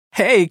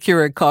Hey,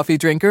 Keurig coffee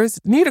drinkers.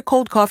 Need a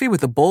cold coffee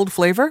with a bold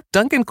flavor?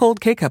 Dunkin'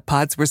 Cold K-Cup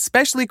pods were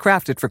specially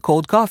crafted for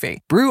cold coffee.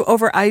 Brew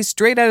over ice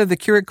straight out of the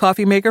Keurig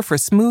coffee maker for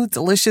smooth,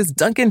 delicious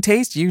Dunkin'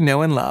 taste you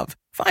know and love.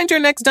 Find your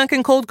next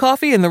Dunkin' Cold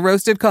coffee in the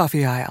roasted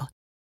coffee aisle.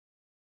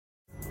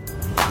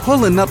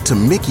 Pulling up to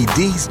Mickey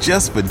D's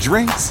just for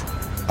drinks?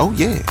 Oh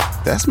yeah,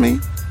 that's me.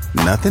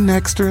 Nothing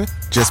extra,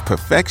 just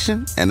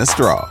perfection and a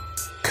straw.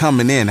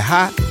 Coming in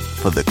hot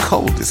for the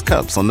coldest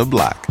cups on the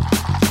block.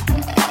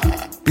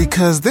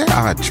 Because there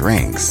are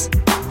drinks.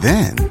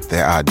 Then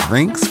there are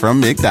drinks from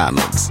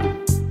McDonald's.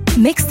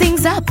 Mix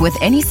things up with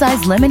any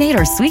size lemonade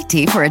or sweet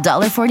tea for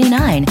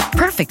 $1.49.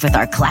 Perfect with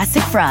our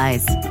classic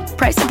fries.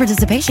 Price and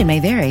participation may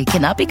vary.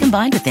 Cannot be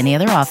combined with any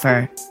other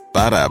offer.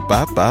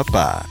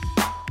 Ba-da-ba-ba-ba.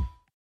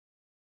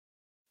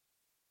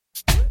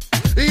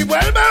 Y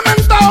vuelve el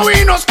mentado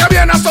Vinos que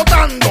viene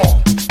azotando.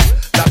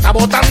 La está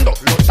botando,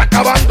 lo está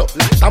acabando,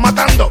 la está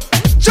matando.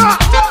 ¡Ya!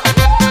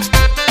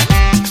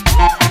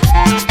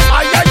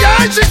 ¡Ay, ay,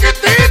 ay,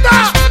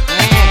 chiquitita!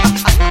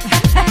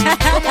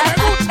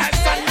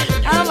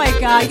 Oh my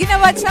God. You know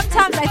what?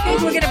 Sometimes I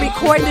think we're going to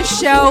record the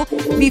show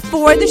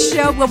before the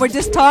show when we're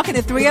just talking,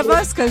 the three of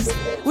us, because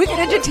we can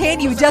entertain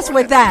you just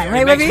with that,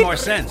 right, It makes Webby? more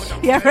sense.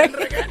 Yeah, right?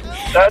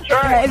 That's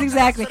right.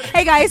 Exactly.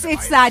 Hey, guys,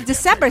 it's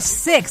December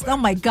 6th. Oh,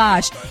 my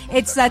gosh.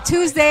 It's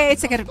Tuesday.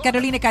 It's a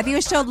Carolina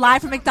Cadillo show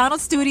live from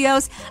McDonald's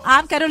Studios.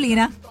 I'm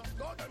Carolina.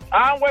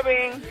 I'm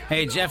Webby.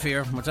 Hey, Jeff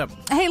here. What's up?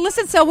 Hey,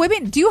 listen, so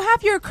Webby, do you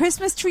have your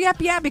Christmas tree up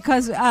yet?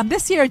 Because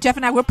this year, Jeff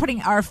and I, we're putting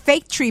our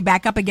fake tree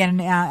back up again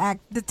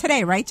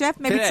today, right, Jeff?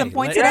 Maybe at some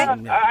point today?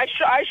 Yeah, I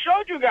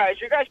showed you guys.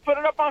 You guys put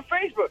it up on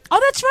Facebook.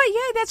 Oh, that's right.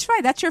 Yeah, that's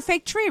right. That's your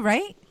fake tree,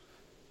 right?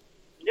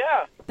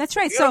 Yeah. That's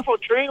right. Beautiful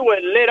tree with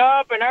lit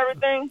up and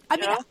everything. I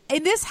mean,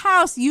 in this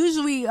house,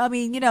 usually, I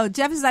mean,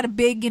 Jeff is not a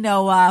big,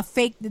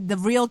 fake, the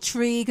real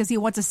tree because he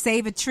wants to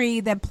save a tree,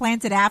 then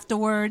plant it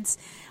afterwards.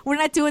 We're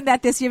not doing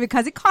that this year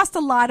because it costs a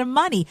lot of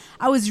money.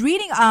 I was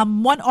reading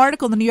one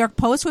article in the New York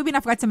Post, and I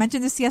forgot to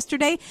mention this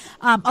yesterday.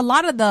 A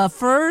lot of the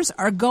firs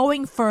are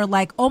going for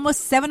like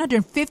almost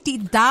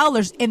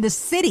 $750 in the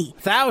city.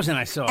 1,000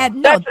 I saw.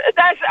 And no,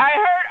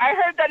 I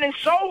heard that in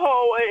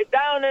Soho,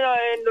 down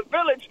in the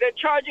village, they're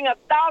charging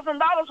 $1,000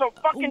 for a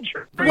fucking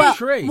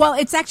tree. Well,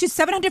 it's actually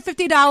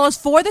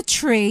 $750 for the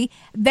tree.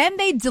 Then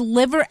they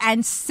deliver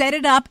and set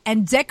it up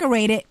and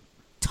decorate it,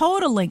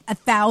 totaling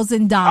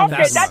 $1,000.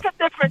 Okay, that's a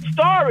different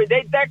story.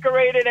 They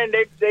decorate it and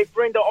they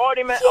bring the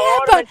ornament.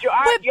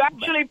 You're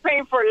actually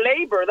paying for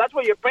labor. That's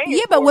what you're paying.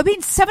 Yeah, but we're paying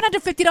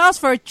 $750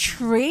 for a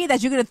tree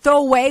that you're going to throw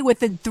away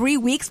within 3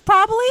 weeks,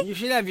 probably. You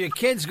should have your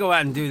kids go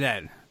out and do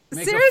that.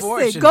 Make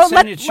Seriously, a fortune.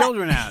 Send your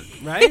children out,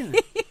 right?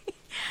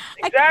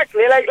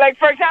 Exactly. Like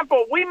for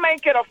example, we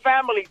make it a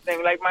family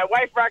thing. Like my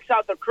wife racks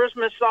out the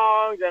Christmas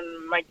songs,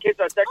 and my kids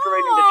are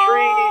decorating the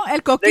tree.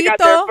 El coquito. They got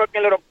their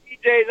fucking little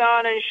PJs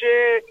on and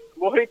shit.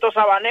 Burrito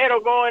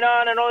sabanero going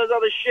on and all this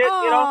other shit.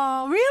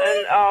 Oh,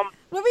 really? And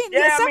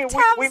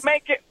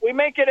we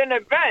make it an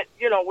event.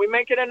 We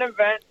make it an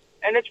event.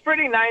 And it's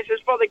pretty nice.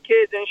 It's for the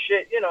kids and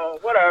shit,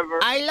 whatever.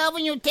 I love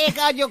when you take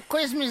out your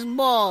Christmas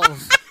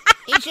balls.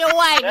 It's your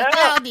wife,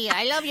 Claudia.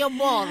 I love your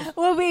balls.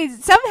 Well,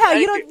 somehow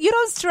you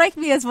don't strike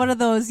me as one of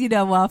those,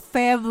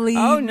 family.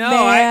 Oh no!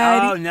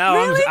 man.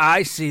 Really?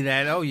 I see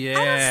that. Oh yeah.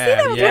 I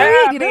don't see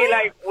that. Yeah. I mean,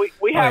 like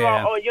we have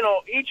our,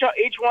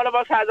 each one of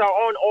us has our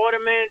own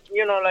ornament.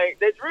 Like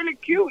it's really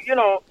cute.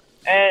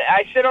 And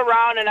I sit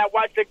around and I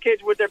watch the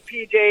kids with their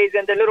PJs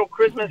and their little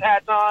Christmas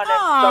hats on and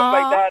stuff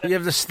like that. You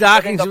have the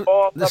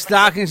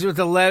stockings with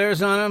the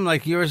letters on them,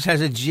 like yours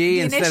has a G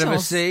the instead of a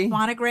initials, C.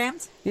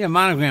 Monograms? Yeah,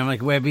 monogram,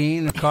 like Webby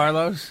or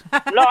Carlos.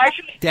 No,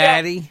 actually,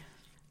 Daddy.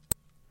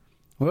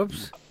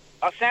 Whoops.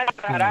 A Santa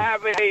hat. I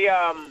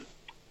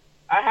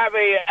have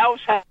a elf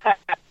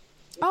hat.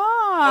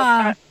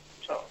 Oh.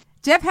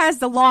 Jeff has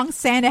the long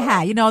Santa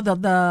hat.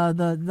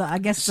 The I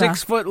guess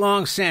 6 foot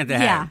long Santa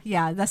hat.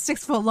 Yeah, the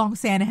 6 foot long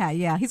Santa hat.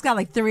 Yeah, he's got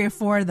like 3 or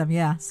 4 of them.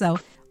 Yeah, so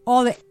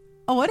all the.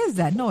 Oh, what is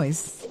that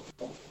noise?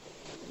 I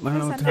don't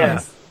know what that that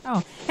noise? is.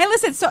 Oh, hey,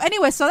 listen. So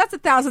anyway, that's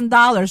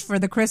 $1,000 for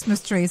the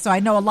Christmas tree. So I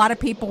know a lot of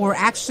people they're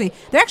actually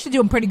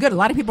doing pretty good. A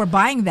lot of people are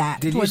buying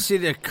that. Did you see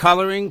they're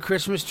coloring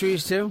Christmas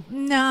trees too?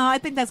 No, I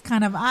think that's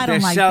kind of I they're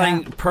don't like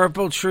selling that.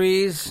 purple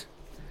trees.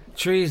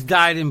 Trees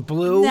dyed in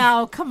blue.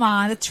 No, come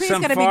on. The tree's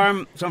going to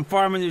be... Some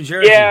farm in New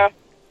Jersey. Yeah.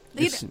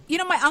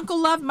 My uncle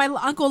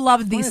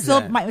loved these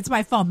silver... It's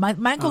my phone. My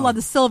uncle loved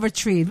the silver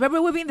trees.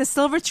 Remember we being the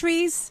silver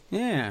trees?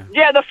 Yeah.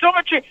 Yeah, the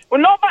silver tree.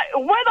 Well,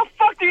 where the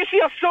fuck do you see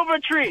a silver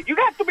tree? You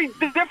have to be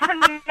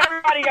different than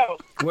everybody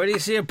else. Where do you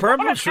see a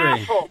purple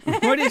tree?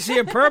 Where do you see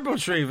a purple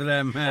tree, for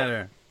that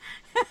matter?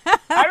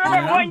 I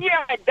remember one year,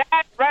 my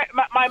dad,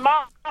 my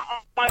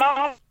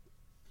mom,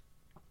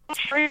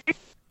 tree...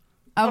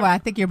 Oh, I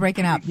think you're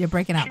breaking up. You're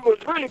breaking up. She was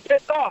really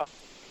pissed off.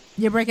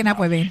 You're breaking up,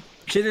 Webby.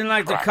 She didn't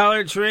like the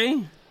colored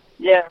tree?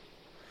 Yeah.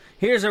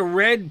 Here's a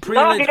red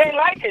No, he didn't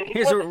like it.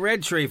 Here's a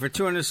red tree for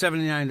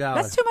 $279.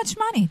 That's too much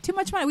money. Too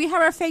much money. We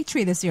have our fake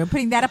tree this year. We're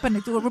putting that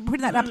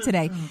up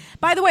today.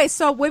 By the way,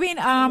 so Webby,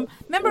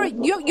 remember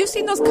you've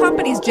seen those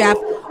companies, Jeff,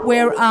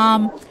 where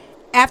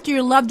after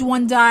your loved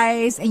one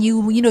dies and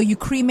you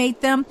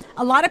cremate them,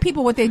 a lot of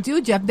people, what they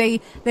do, Jeff,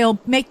 they'll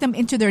make them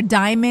into their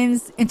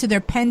diamonds, into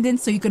their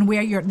pendants, so you can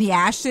wear the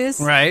ashes.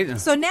 Right.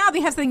 So now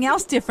they have something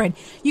else different.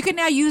 You can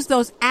now use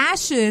those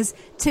ashes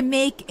to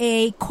make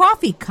a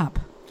coffee cup.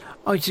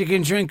 Oh, so you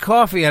can drink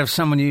coffee out of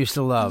someone you used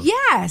to love.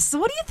 Yes.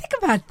 What do you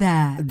think about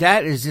that?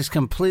 That is just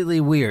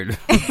completely weird.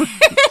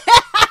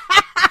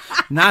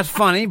 Not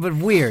funny, but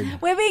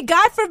weird. Wait,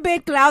 God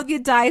forbid Claudia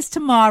dies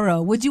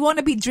tomorrow. Would you want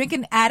to be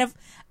drinking out of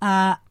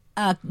a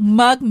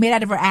mug made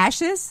out of her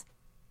ashes?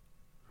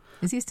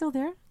 Is he still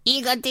there?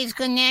 He got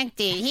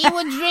disconnected. He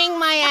would drink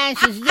my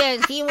ashes,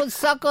 yes. He would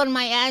suck on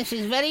my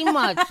ashes very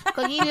much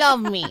because he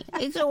loved me.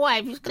 It's a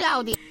wife. It's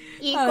Claudia.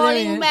 He's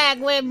calling back,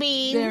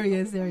 Webby. There he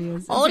is.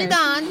 Hold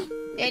on.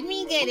 Let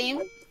me get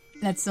him.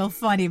 That's so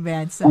funny,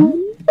 man. So,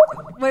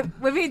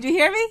 Webby, did you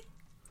hear me?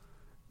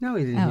 No,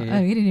 he didn't hear you.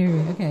 Oh, he didn't hear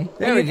me. Okay.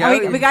 There we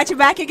go. We got you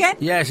back again?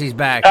 Yes, he's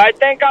back. I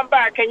think I'm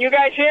back. Can you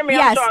guys hear me?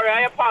 Yes. I'm sorry.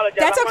 I apologize.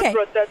 That's I'm okay.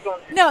 That's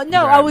on.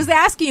 No, I was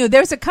asking you.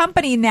 There's a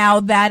company now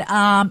that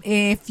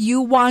if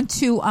you want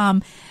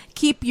to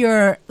keep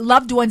your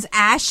loved one's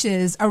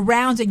ashes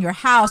around in your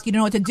house, you don't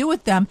know what to do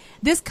with them,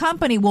 this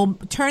company will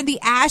turn the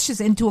ashes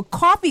into a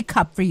coffee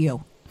cup for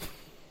you.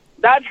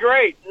 That's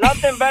great.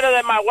 Nothing better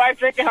than my wife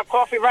drinking her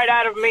coffee right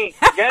out of me.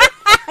 Get it?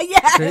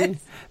 Yes. See?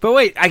 But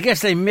wait, I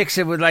guess they mix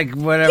it with like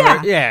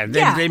whatever. Yeah,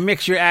 They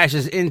mix your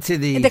ashes into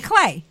the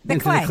clay. The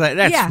clay.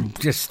 That's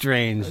just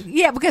strange.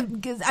 Yeah,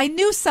 because I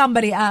knew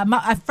somebody,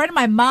 a friend of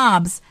my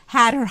mom's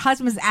had her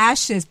husband's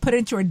ashes put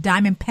into her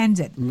diamond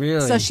pendant.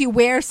 Really? So she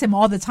wears him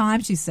all the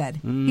time, she said.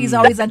 He's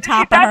always on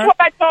top of her.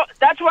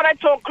 That's what I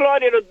told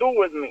Claudia to do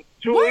with me.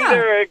 To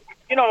either,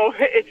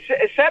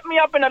 set me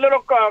up in a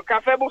little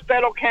Café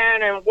Bustelo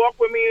can and walk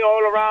with me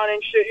all around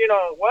and shit,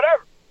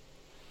 whatever.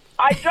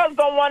 I just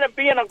don't want to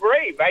be in a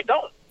grave. I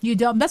don't. You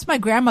don't. That's my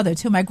grandmother,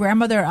 too. My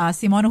grandmother,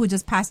 Simona, who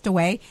just passed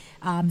away,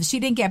 she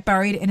didn't get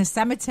buried in a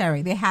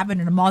cemetery. They have it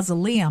in a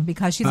mausoleum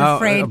because she's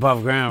afraid.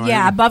 Above ground, right?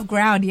 Yeah, above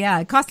ground, yeah.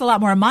 It cost a lot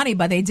more money,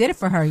 but they did it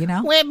for her,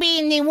 We're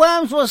being the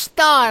worms will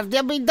starve.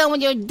 They'll be done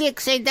with your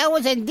dick. Say that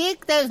was a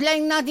dick? There's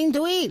like nothing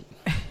to eat.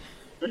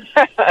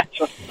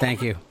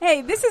 Thank you.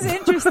 Hey, this is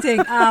interesting.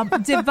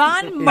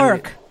 Devon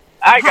Merck.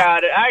 I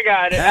got it. All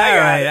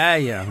right.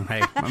 Hey,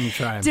 I'm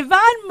trying.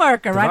 Devon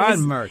Merck,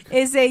 Merck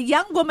is a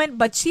young woman,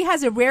 but she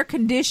has a rare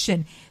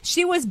condition.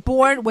 She was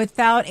born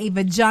without a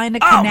vagina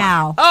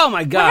canal. Oh,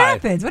 my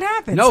God. What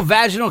happened? No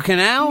vaginal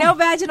canal? No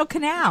vaginal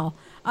canal.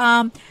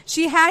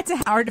 She had to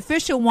have an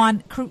artificial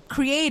one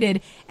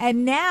created,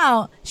 and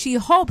now she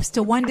hopes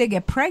to one day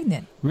get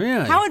pregnant.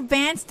 Really? How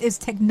advanced is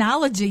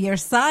technology or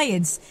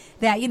science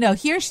that,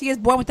 here she is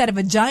born without a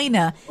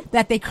vagina,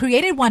 that they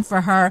created one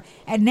for her,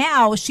 and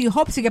now she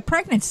hopes to get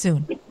pregnant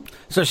soon.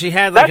 So she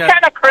had That's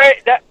kind of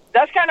crazy.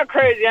 That's kind of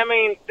crazy. I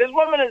mean, this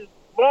woman is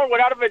born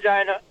without a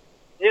vagina.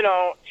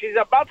 She's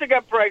about to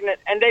get pregnant,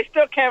 and they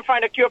still can't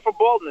find a cure for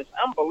baldness.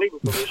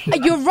 Unbelievable.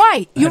 You're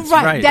right. That's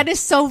right. That is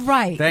so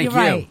right. Thank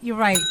you. You're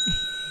right.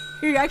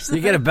 You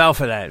get a bell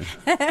for that.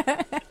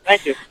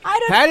 Thank you.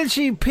 How did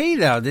she pee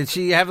though? Did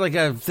she have like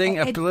a thing,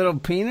 a little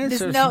penis?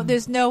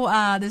 There's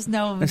no.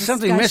 There's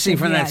something missing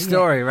from that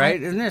story,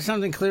 right? Isn't there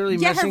something clearly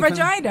missing? Her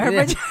vagina. Her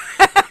vagina.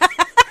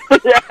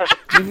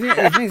 You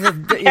think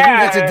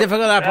that's a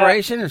difficult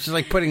operation? It's just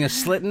like putting a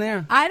slit in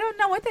there. I don't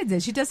know what they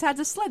did. She just had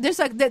the slit. There's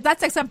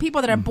that's like some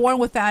people that are born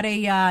without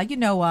a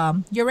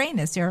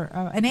Uranus or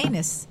an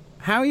anus.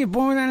 How are you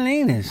born without an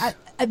anus?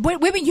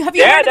 Women, have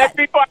you heard of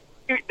that?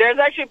 There's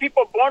actually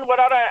people born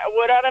without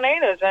an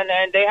anus,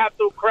 and they have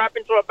to crap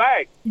into a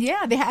bag.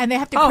 Yeah, they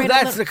have to. Oh,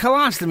 that's the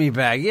colostomy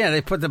bag. Yeah, they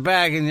put the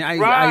bag in.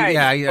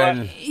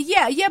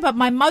 Yeah, but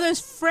my mother's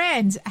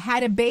friend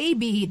had a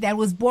baby that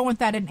was born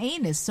without an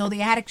anus, so they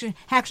had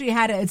actually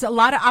had it's a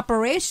lot of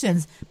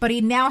operations, but he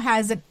now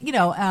has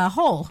a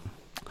hole.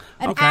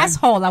 An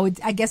asshole,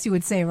 I guess you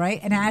would say,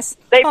 right? An ass.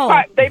 They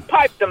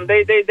piped them.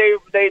 They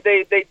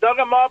dug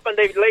them up and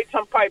they laid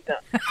some pipe down.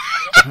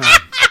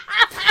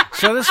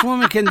 So this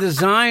woman can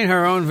design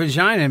her own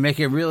vagina and make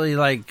it really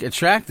like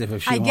attractive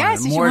if she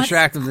wants. More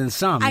attractive than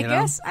some. I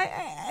guess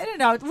I don't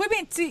know.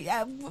 Women, they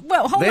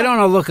don't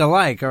all look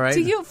alike. All right.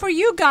 For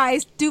you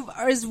guys,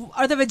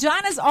 are the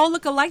vaginas all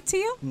look alike to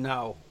you?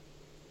 No.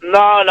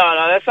 No.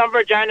 There's some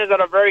vaginas that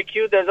are very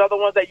cute. There's other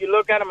ones that you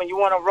look at them and you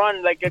want to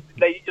run like you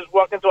just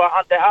walk into a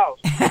haunted house.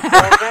 You know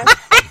what I'm saying?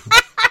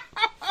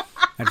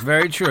 That's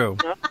very true.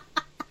 Yeah.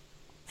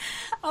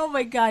 Oh,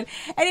 my God.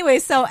 Anyway,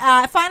 so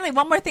finally,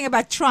 one more thing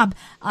about Trump.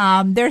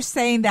 They're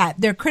saying that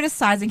they're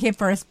criticizing him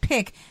for his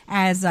pick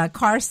as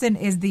Carson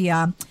is the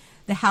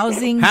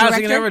housing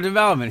director. and urban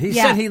development. He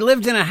said he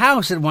lived in a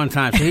house at one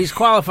time, so he's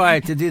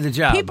qualified to do the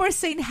job. People are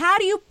saying, how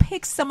do you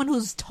pick someone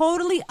who's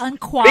totally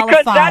unqualified?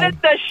 Because that is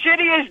the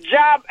shittiest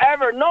job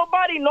ever.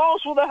 Nobody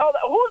knows who's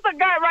the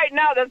guy right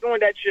now that's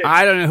doing that shit.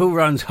 I don't know who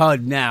runs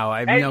HUD now.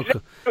 I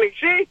exactly.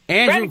 See?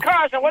 Ben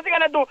Carson, what's he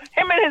gonna do?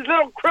 Him and his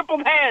little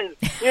crippled hands,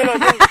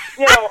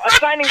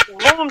 assigning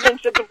rooms and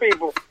shit to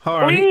people.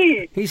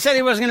 He said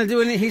he wasn't gonna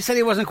do anything. He said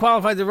he wasn't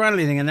qualified to run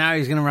anything, and now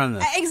he's gonna run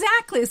this.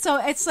 Exactly. So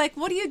it's like,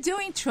 what are you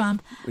doing,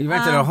 Trump? We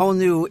entered a whole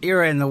new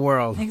era in the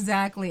world.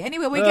 Exactly.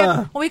 Anyway,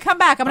 when we come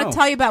back, I'm gonna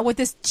tell you about what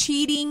this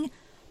cheating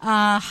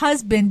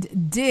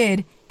husband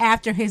did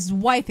after his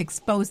wife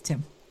exposed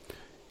him.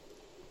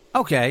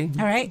 Okay.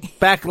 All right.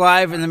 Back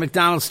live in the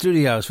McDonald's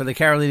studios for the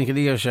Carolina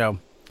Cadillo Show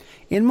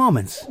in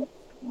moments.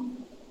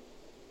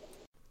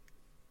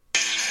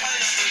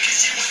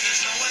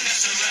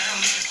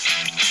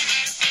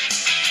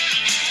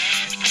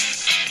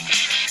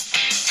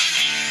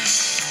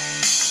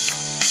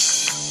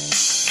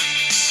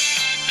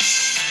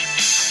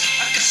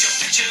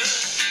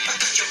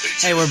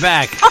 Hey, we're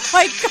back. Oh,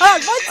 my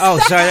God. What's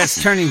that? Sorry,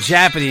 that's turning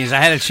Japanese.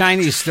 I had a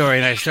Chinese story,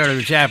 and I started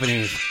with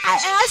Japanese.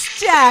 I asked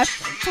Jeff,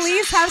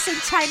 please have some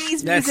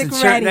Chinese music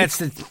ready. That's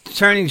the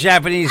turning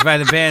Japanese by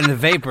the band The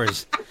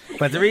Vapors.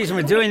 But the reason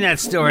we're doing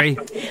that story...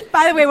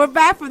 By the way, we're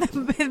back from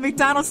the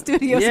McDonald's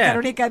studios,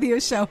 Carolina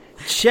Cadillo Show.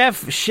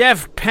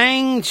 Chef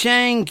Peng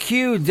Chang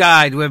Q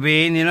died,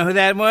 Webin. You know who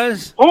that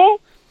was? Who?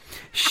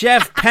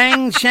 Chef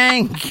Peng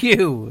Chang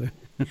Q.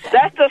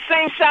 That's the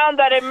same sound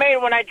that it made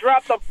when I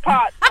dropped the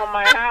pot on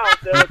my house.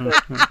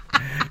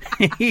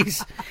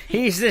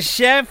 He's the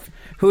chef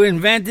who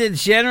invented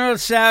General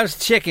Tso's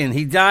chicken.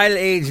 He died at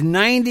age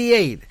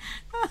 98.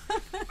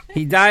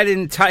 He died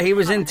he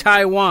was in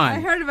Taiwan. I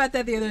heard about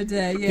that the other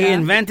day. Yeah. He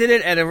invented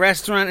it at a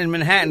restaurant in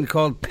Manhattan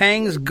called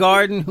Peng's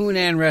Garden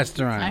Hunan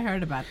Restaurant. I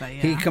heard about that.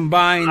 Yeah. He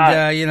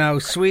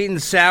combined, sweet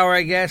and sour.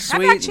 I guess.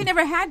 I've actually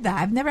never had that.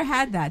 I've never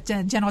had that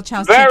General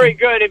Tso's Very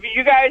chicken. good. If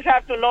you guys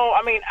have to know,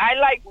 I mean, I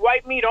like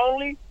white meat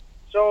only,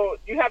 so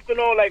you have to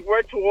know like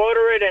where to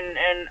order it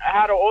and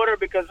how to order it,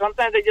 because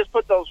sometimes they just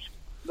put those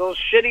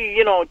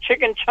shitty,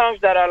 chicken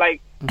chunks that are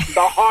like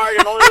the hard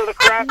and all this other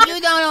crap. You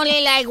don't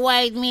only like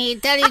white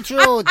meat. Tell the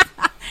truth.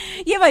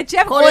 Yeah, but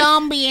Jeff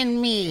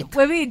Colombian meat.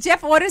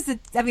 Jeff orders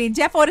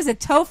a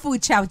tofu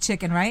chow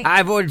chicken, right?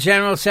 I've ordered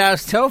General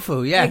Tso's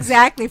tofu. Yes,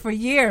 exactly, for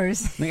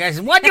years. The guy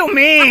said, "What do you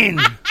mean?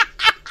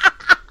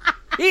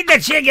 Eat the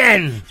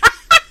chicken."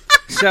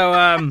 So,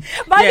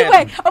 by the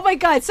way, oh my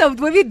God! So,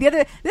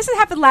 this has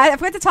happened last. I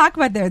forgot to talk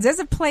about this. There's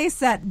a place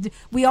that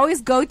we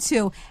always go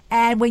to,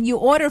 and when you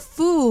order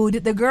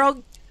food, the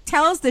girl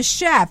tells the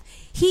chef.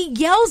 He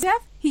yells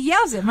it.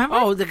 Remember?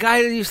 Oh, the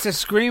guy that used to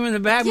scream in the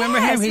back. Yes,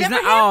 remember him? He's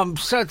remember not. him?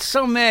 Oh, I'm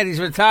so mad.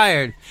 He's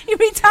retired. He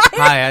retired.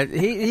 Hi.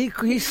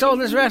 He sold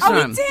his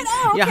restaurant. Oh, he did.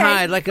 Oh, okay. Yeah,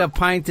 hi. I'd like a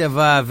pint of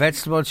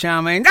vegetable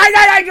chow mein.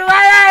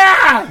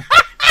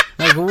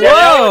 Like, whoa! Yeah,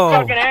 I was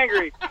fucking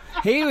angry.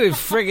 He would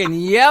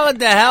friggin' yell at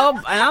the help,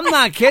 and I'm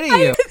not kidding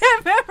you.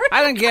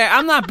 I don't care.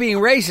 I'm not being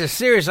racist.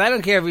 Seriously, I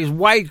don't care if he's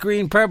white,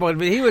 green, purple.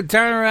 But he would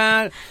turn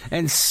around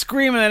and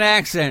scream in an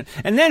accent,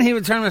 and then he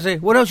would turn around and say,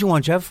 "What else you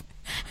want, Jeff?"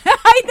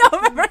 I know.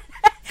 Remember?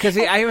 Because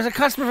he was a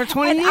customer for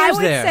 20 years I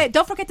would there. Say,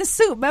 don't forget the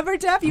soup. Remember,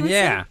 Jeff? He would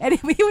say, and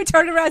he would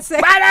turn around and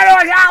say,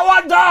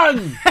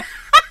 done.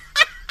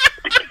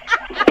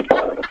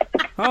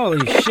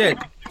 Holy shit.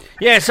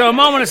 Yeah, so a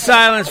moment of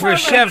silence for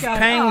Chef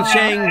Peng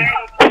Chang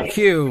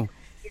Q.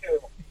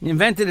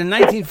 Invented in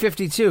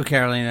 1952,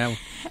 Carolina.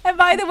 And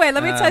by the way,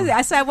 let me tell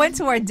you, so I went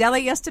to our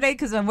deli yesterday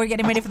because we're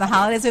getting ready for the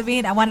holidays with me,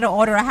 and I wanted to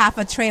order a half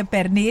a tray of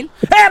pernil.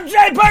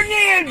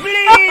 Pernil,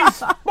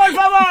 please! Por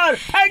favor,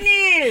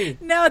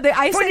 pernil! No,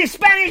 I for said, the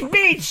Spanish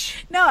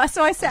beach! No,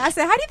 so I said, how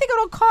do you think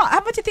it'll cost?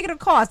 How much do you think it'll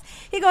cost?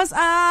 He goes,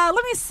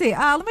 let me see. You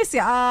know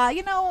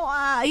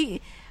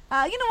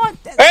what?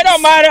 It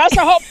don't matter. That's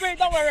a whole free.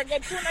 Don't worry.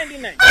 Get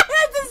 $2.99.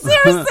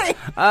 Seriously.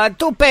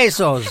 2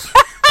 pesos.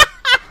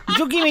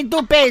 You give me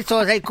 2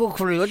 pesos, I cook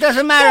for you. It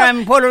doesn't matter.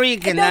 I'm Puerto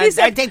Rican. I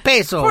take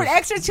pesos. For an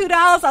extra $2,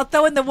 I'll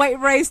throw in the white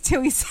rice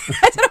too. He said,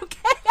 I said, okay.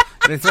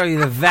 They throw you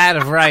the vat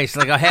of rice,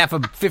 like a half a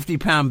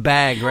 50-pound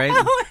bag, right?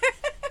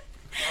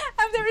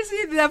 I've never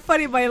seen that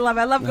funny in my life.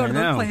 I love going to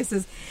those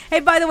places. Hey,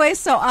 by the way,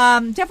 so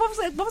Jeff, what was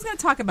going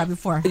to talk about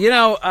before? You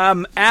know,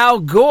 Al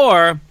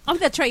Gore. Oh,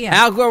 that's right. Yeah.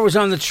 Al Gore was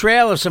on the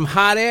trail of some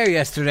hot air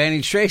yesterday, and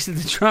he traced it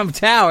to Trump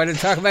Tower to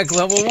talk about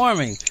global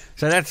warming.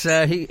 So that's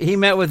he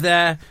met with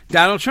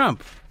Donald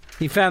Trump.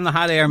 He found the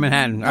hot air in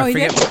Manhattan. Oh,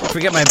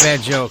 forget my bad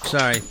joke.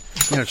 Sorry.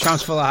 You know,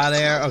 Trump's full of hot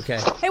air. Okay.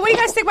 Hey, what do you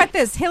guys think about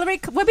this? Hillary,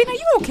 Webby, are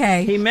you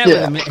okay? He met with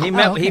him.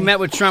 He met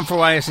with Trump for a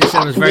while. He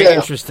said it was very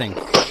interesting.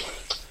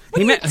 I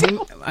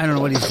don't know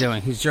what he's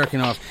doing. He's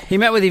jerking off. He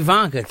met with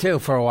Ivanka too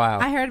for a while.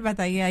 I heard about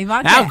that. Yeah,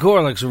 Ivanka. Al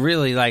Gore looks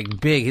really like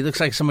big. He looks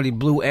like somebody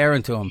blew air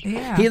into him.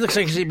 Yeah. He looks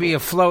like he should be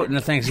afloat in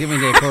the Thanksgiving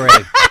Day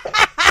parade.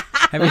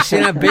 Have you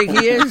seen how big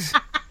he is?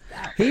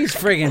 He's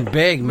friggin'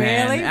 big,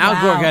 man. Really?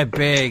 Al Gore got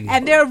big.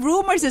 And there are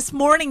rumors this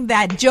morning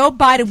that Joe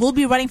Biden will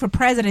be running for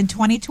president in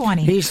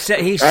 2020.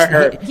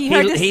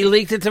 He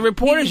leaked it to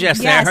reporters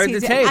yesterday. Yes, I heard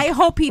the tape. I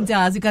hope he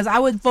does, because I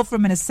would vote for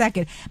him in a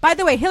second. By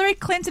the way, Hillary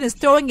Clinton is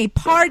throwing a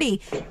party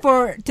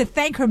to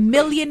thank her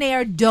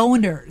millionaire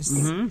donors.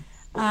 Mm-hmm.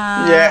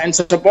 Yeah, and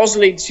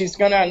supposedly she's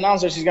going to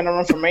announce that she's going to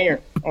run for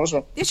mayor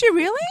also. Is she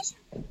really?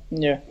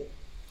 Yeah.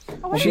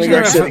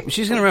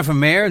 She's going to run for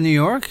mayor of New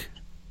York?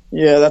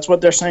 Yeah, that's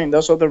what they're saying.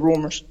 Those are the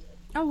rumors.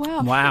 Oh,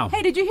 wow. Wow.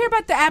 Hey, did you hear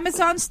about the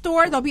Amazon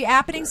store? They'll be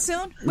happening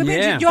soon?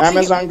 Yeah.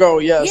 Amazon Go,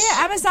 yes.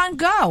 Yeah, Amazon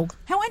Go.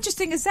 How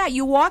interesting is that?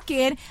 You walk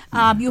in,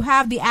 you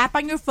have the app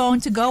on your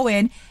phone to go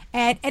in,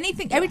 and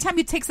every time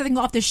you take something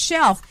off the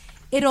shelf,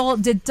 it'll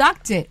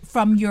deduct it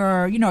from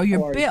your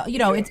bill.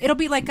 It'll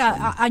be like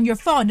on your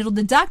phone. It'll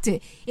deduct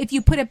it. If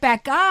you put it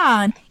back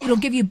on, it'll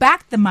give you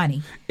back the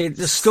money.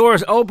 The store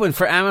is open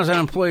for Amazon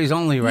employees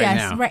only right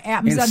now. Yes, right.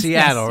 Amazon, in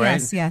Seattle,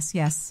 right?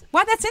 Yes.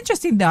 Well, that's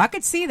interesting, though. I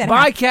could see that.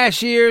 Bye,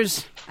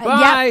 cashiers.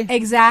 Bye. Yep,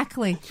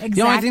 exactly.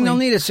 The only thing they'll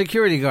need is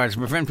security guards to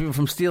prevent people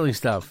from stealing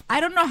stuff. I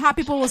don't know how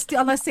people will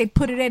steal unless they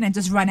put it in and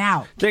just run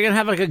out. They're going to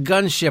have like a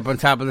gunship on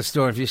top of the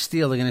store. If you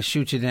steal, they're going to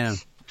shoot you down.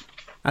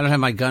 I don't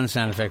have my gun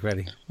sound effect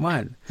ready.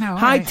 What? Oh,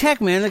 High right.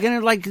 tech, man.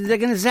 They're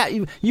gonna zap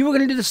you. You were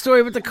gonna do the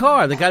story with the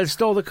car. The guy that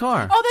stole the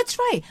car. Oh, that's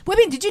right. Wait a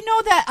minute. Did you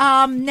know that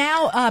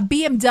now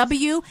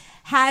BMW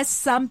has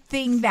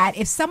something that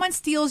if someone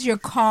steals your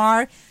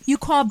car, you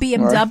call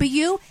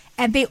BMW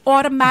and they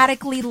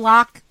automatically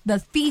lock the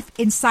thief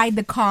inside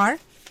the car?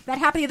 That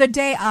happened the other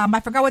day. I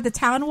forgot what the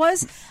town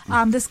was.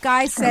 This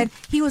guy said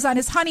he was on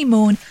his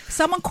honeymoon.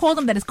 Someone called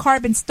him that his car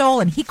had been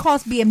stolen. He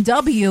calls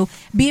BMW.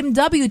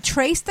 BMW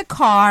traced the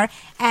car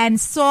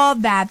and saw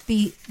that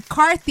the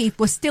car thief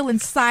was still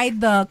inside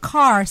the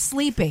car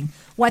sleeping.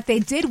 What they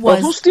did was...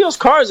 Well, who steals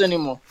cars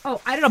anymore? Oh,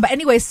 I don't know. But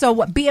anyway, so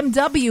what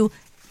BMW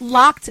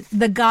locked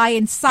the guy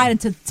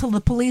inside until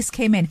the police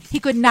came in. He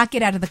could not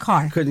get out of the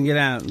car. Couldn't get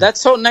out.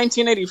 That's so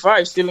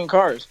 1985, stealing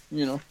cars,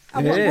 you know.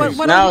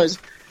 What Now is...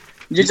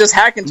 You just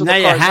hack into the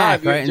car's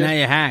hack, right? Now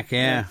you hack,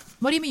 yeah.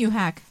 What do you mean you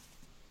hack?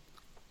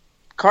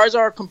 Cars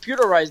are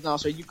computerized now,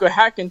 so you could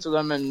hack into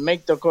them and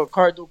make the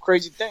car do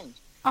crazy things.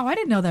 Oh, I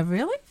didn't know that.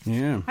 Really?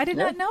 Yeah. I did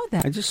not know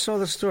that. I just saw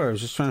the story. I was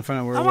just trying to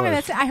find out where it was.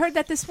 That's it. I heard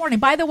that this morning.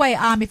 By the way,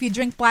 if you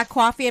drink black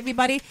coffee,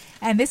 everybody,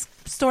 and this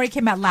story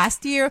came out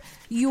last year,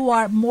 you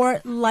are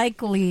more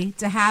likely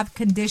to have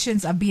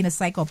conditions of being a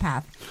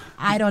psychopath.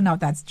 I don't know if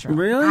that's true.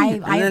 Really?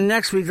 And then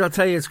next week they'll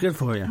tell you it's good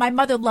for you. My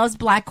mother loves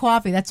black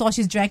coffee. That's all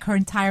she's drank her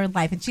entire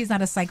life, and she's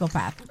not a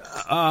psychopath.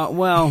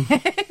 Well,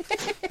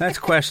 that's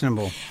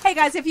questionable. Hey,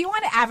 guys, if you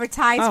want to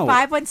advertise,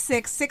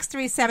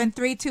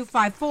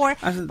 516-637-3254,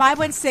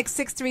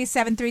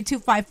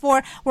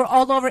 516-637-3254. We're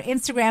all over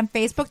Instagram,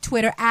 Facebook,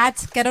 Twitter,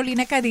 at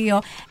Carolina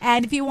Cadillo.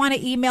 And if you want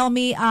to email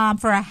me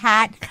for a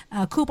hat,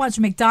 coupons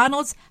from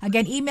McDonald's,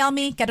 again, email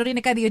me,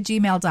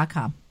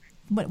 carolinacadillo@gmail.com.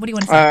 What do you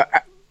want to say?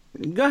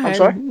 Go ahead. I'm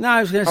sorry? No,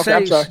 I was going to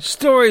say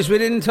stories we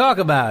didn't talk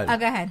about. Oh,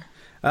 go ahead.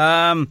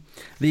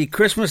 The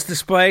Christmas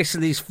display. So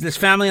this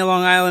family on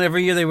Long Island,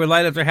 every year they would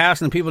light up their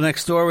house, and the people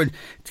next door would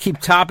keep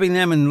topping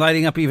them and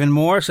lighting up even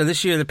more. So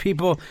this year, the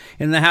people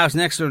in the house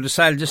next door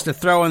decided just to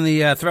throw in the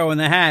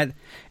hat,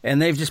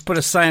 and they've just put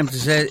a sign up that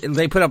says,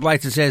 they put up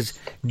lights that says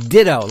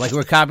 "Ditto," like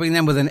we're copying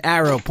them with an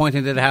arrow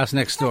pointing to the house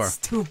next door. That's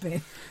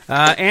stupid.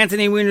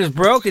 Anthony Weiner's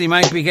broke, and he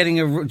might be getting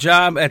a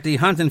job at the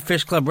Hunt and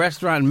Fish Club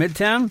restaurant in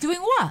Midtown.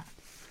 Doing what?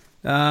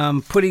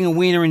 Putting a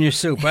wiener in your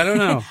soup. I don't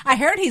know. I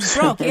heard he's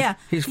broke, yeah.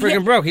 He's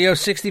freaking broke. He owes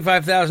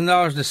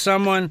 $65,000 to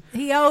someone.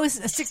 He owes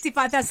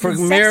 $65,000 for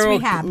sex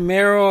rehab.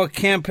 mayoral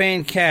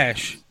campaign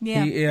cash.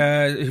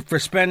 Yeah. For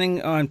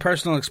spending on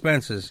personal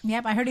expenses.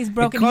 Yep, I heard he's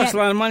broke. It costs a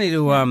lot of money to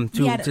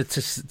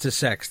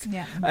sext.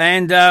 Yeah.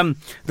 And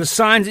the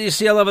signs that you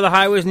see all over the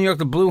highways in New York,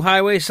 the blue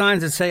highway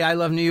signs that say "I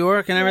love New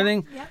York" and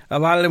everything, a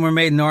lot of them were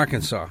made in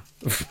Arkansas.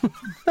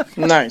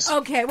 Nice.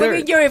 Okay, what are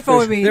you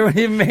for me? They were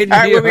even made in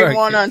New York.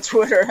 Webin on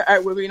Twitter,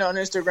 Webin on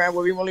Instagram,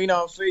 Webin Molina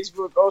on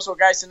Facebook. Also,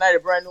 guys, tonight a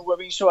brand new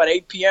Webin show at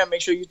 8 p.m.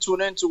 Make sure you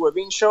tune in to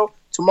Webin Show.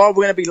 Tomorrow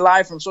we're going to be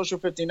live from Social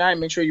 59.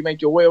 Make sure you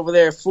make your way over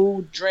there.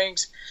 Food,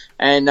 drinks,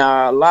 and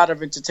a lot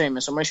of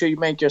entertainment. So make sure you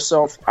make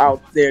yourself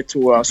out there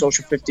to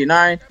Social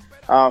 59,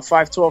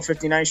 512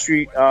 59th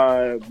Street,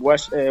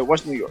 West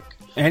New York.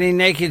 Any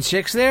naked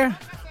chicks there?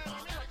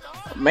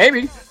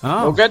 Maybe.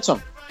 Oh. We'll get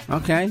some.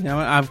 Okay.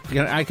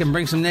 I can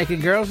bring some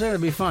naked girls there.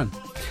 It'll be fun.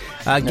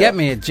 Get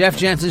me at Jeff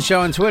Jensen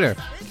Show on Twitter.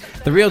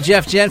 The Real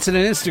Jeff Jensen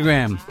on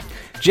Instagram.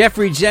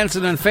 Jeffrey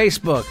Jensen on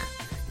Facebook.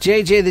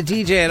 JJ the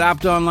DJ at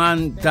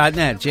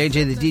optonline.net.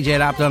 JJ the DJ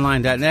at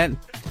optonline.net.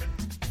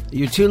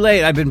 You're too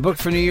late. I've been booked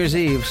for New Year's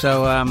Eve,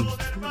 so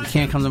you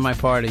can't come to my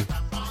party.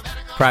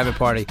 Private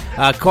party.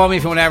 Call me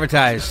if you want to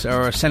advertise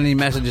or send any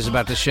messages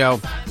about the show.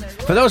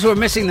 For those who are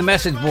missing the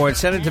message board,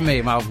 send it to me.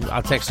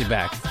 I'll text you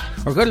back.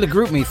 Or go to the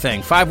GroupMe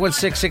thing.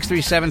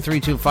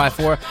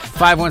 516-637-3254.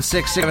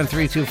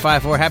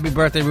 516-637-3254. Happy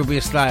birthday,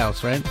 Rubia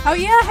Styles, right? Oh,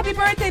 yeah. Happy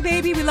birthday,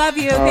 baby. We love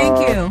you.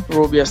 Thank you.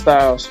 Rubia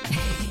Styles.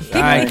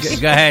 All right,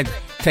 go ahead.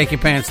 Take your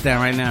pants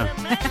down right now.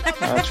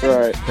 That's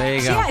right. There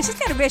you go.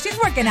 She's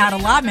working out a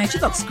lot, man. She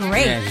looks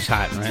great. Yeah, she's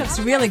hot, right? She looks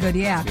really good,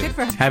 yeah. Good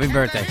for her. Happy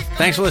birthday.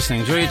 Thanks for listening.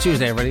 Enjoy your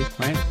Tuesday, everybody,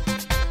 right?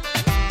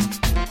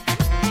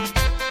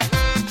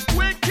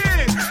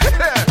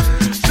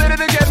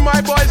 My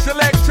boy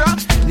selector.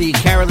 The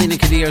Carolina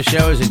Cadillo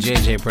Show is a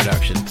JJ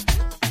production.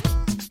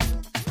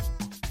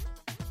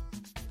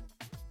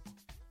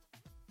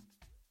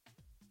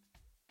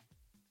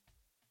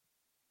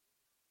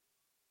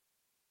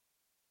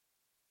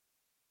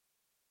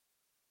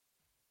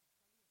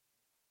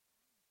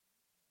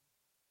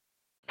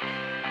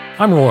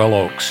 I'm Royal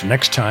Oakes.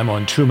 Next time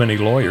on Too Many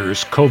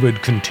Lawyers,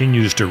 COVID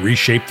continues to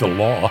reshape the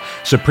law.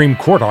 Supreme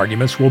Court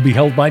arguments will be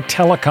held by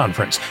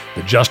teleconference.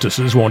 The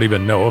justices won't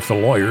even know if the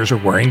lawyers are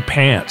wearing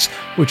pants,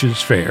 which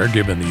is fair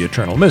given the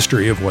eternal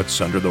mystery of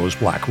what's under those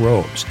black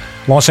robes.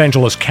 Los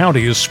Angeles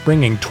County is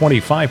springing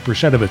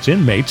 25% of its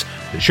inmates.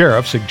 The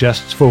sheriff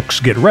suggests folks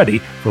get ready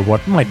for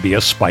what might be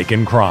a spike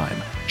in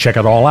crime. Check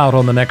it all out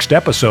on the next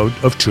episode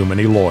of Too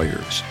Many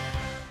Lawyers.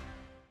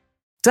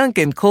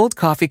 Dunkin' cold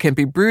coffee can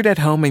be brewed at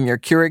home in your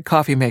Keurig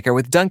coffee maker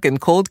with Dunkin'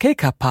 cold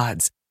K-Cup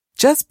pods.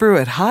 Just brew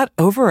it hot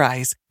over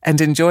ice and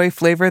enjoy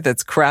flavor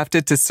that's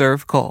crafted to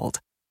serve cold.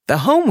 The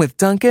home with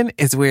Dunkin'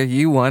 is where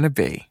you want to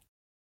be.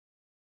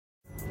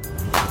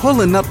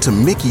 Pulling up to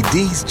Mickey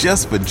D's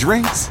just for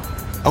drinks?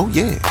 Oh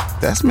yeah,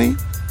 that's me.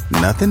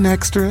 Nothing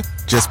extra,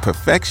 just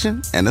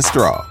perfection and a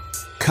straw.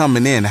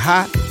 Coming in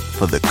hot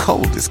for the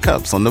coldest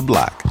cups on the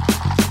block.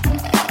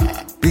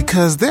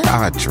 Because there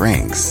are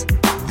drinks.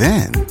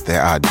 Then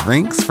there are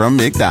drinks from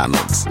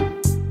McDonald's.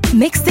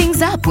 Mix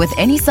things up with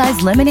any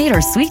size lemonade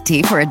or sweet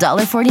tea for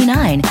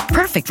 $1.49.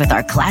 Perfect with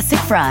our classic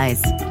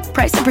fries.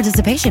 Price and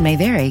participation may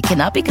vary.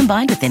 Cannot be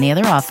combined with any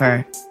other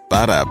offer.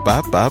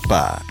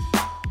 Ba-da-ba-ba-ba.